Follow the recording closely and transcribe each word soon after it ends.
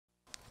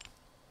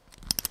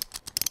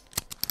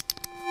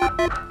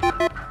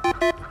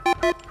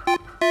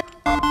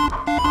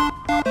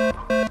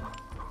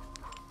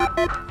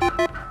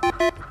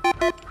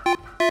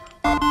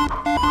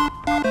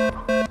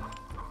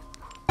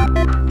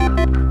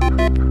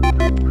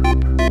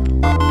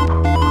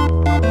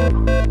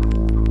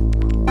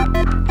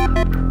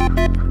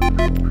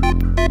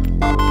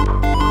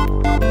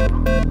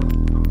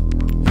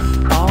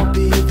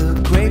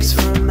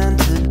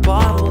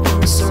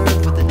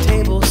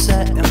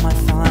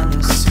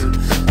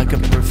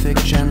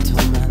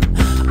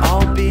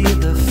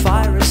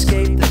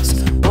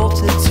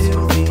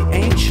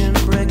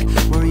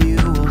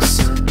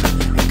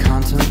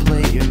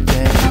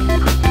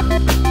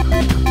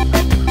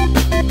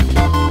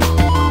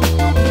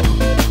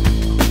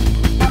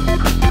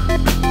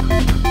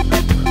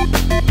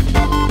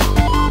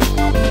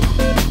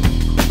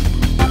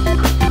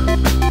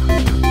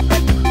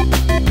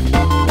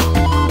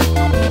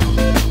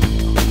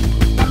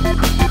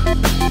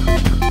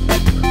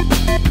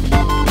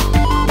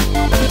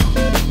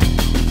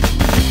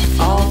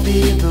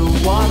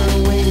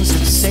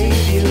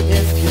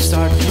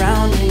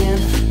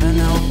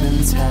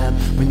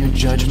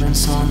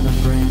Judgments on the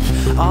brink.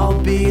 I'll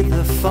be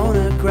the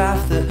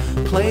phonograph that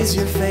plays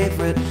your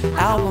favorite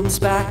albums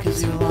back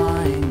as you're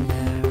lying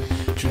there,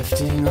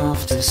 drifting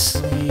off to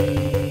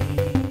sleep.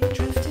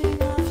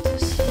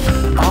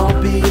 I'll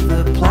be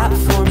the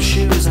platform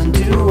shoes,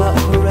 undo what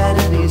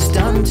heredity's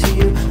done to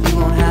you. You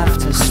won't have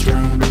to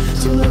strain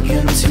to look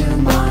into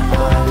my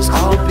eyes.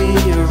 I'll be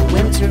your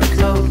winter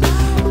coat,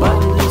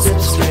 buttoned and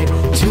zipped straight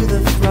to the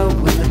throat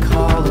with the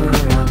collar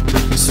up,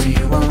 so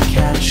you won't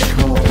catch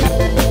cold.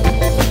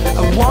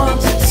 I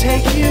want to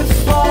take you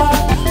far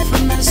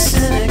from the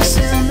cynics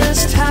in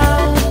this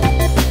town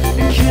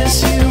and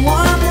kiss you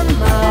on the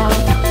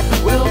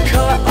mouth. We'll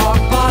cut our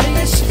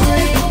bodies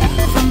free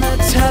from the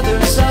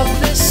tethers of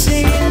this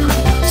scene.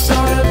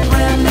 Start a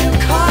brand new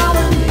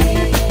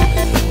colony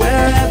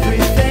where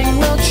everything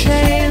will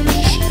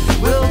change.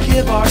 We'll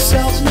give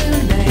ourselves new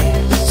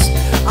names,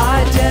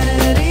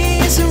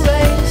 identities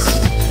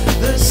erased.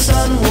 The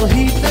sun will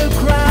heat the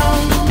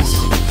ground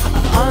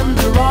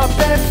under our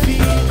bare feet.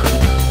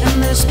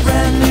 This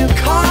brand new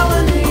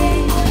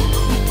colony,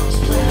 this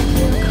brand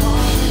new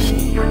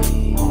colony.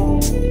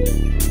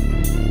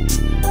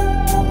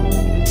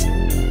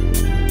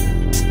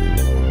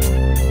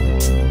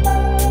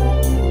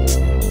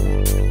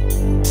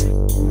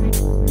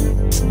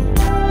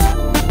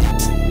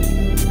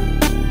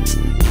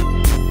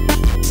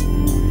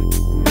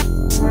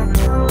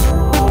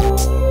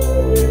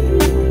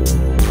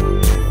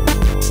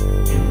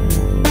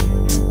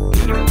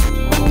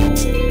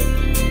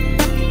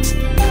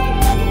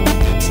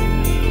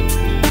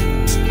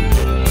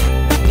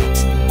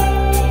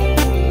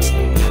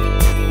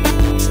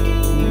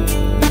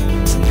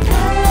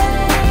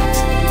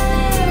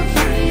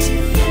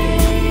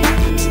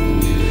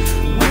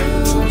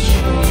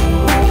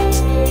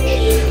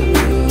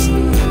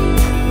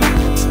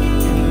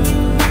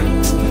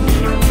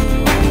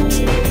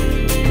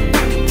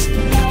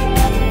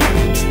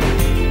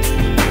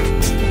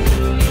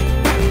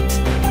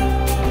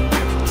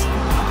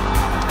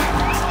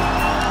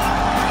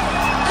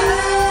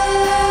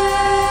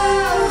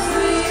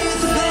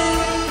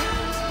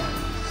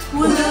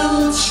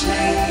 Will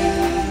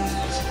change.